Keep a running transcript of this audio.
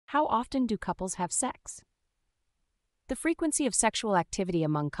How often do couples have sex? The frequency of sexual activity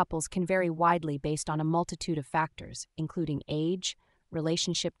among couples can vary widely based on a multitude of factors, including age,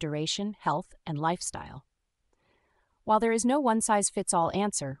 relationship duration, health, and lifestyle. While there is no one-size-fits-all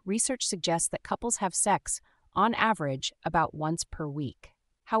answer, research suggests that couples have sex, on average, about once per week.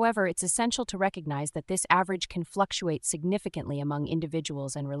 However, it's essential to recognize that this average can fluctuate significantly among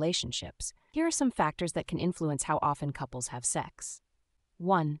individuals and relationships. Here are some factors that can influence how often couples have sex.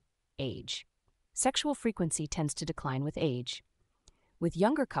 1. Age. Sexual frequency tends to decline with age, with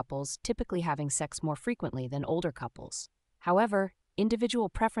younger couples typically having sex more frequently than older couples. However, individual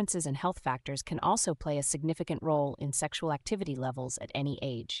preferences and health factors can also play a significant role in sexual activity levels at any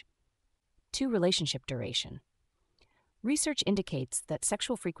age. 2. Relationship duration. Research indicates that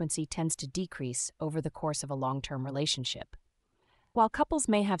sexual frequency tends to decrease over the course of a long-term relationship. While couples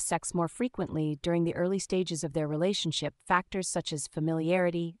may have sex more frequently during the early stages of their relationship, factors such as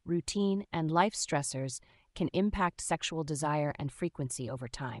familiarity, routine, and life stressors can impact sexual desire and frequency over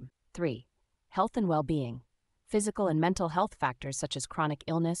time. 3. Health and well-being. Physical and mental health factors such as chronic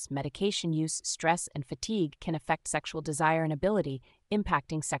illness, medication use, stress, and fatigue can affect sexual desire and ability,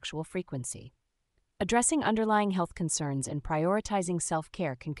 impacting sexual frequency. Addressing underlying health concerns and prioritizing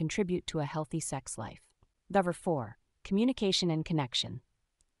self-care can contribute to a healthy sex life. 4. Communication and connection.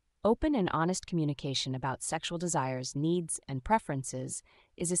 Open and honest communication about sexual desires, needs, and preferences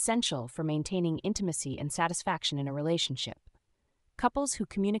is essential for maintaining intimacy and satisfaction in a relationship. Couples who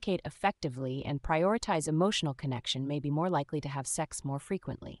communicate effectively and prioritize emotional connection may be more likely to have sex more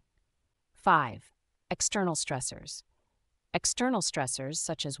frequently. 5. External stressors. External stressors,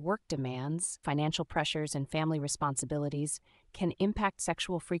 such as work demands, financial pressures, and family responsibilities, can impact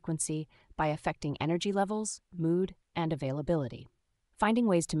sexual frequency by affecting energy levels, mood, and availability. Finding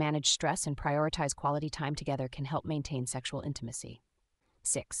ways to manage stress and prioritize quality time together can help maintain sexual intimacy.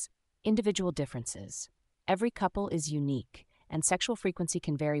 6. Individual differences. Every couple is unique, and sexual frequency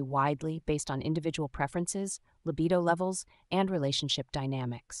can vary widely based on individual preferences, libido levels, and relationship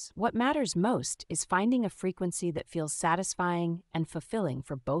dynamics. What matters most is finding a frequency that feels satisfying and fulfilling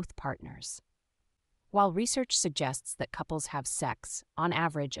for both partners. While research suggests that couples have sex, on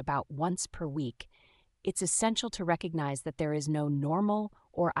average, about once per week, it's essential to recognize that there is no normal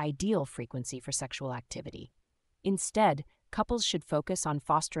or ideal frequency for sexual activity. Instead, couples should focus on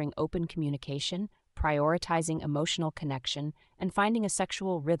fostering open communication, prioritizing emotional connection, and finding a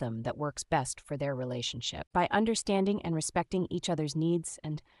sexual rhythm that works best for their relationship. By understanding and respecting each other's needs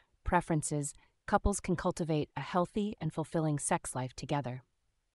and preferences, couples can cultivate a healthy and fulfilling sex life together.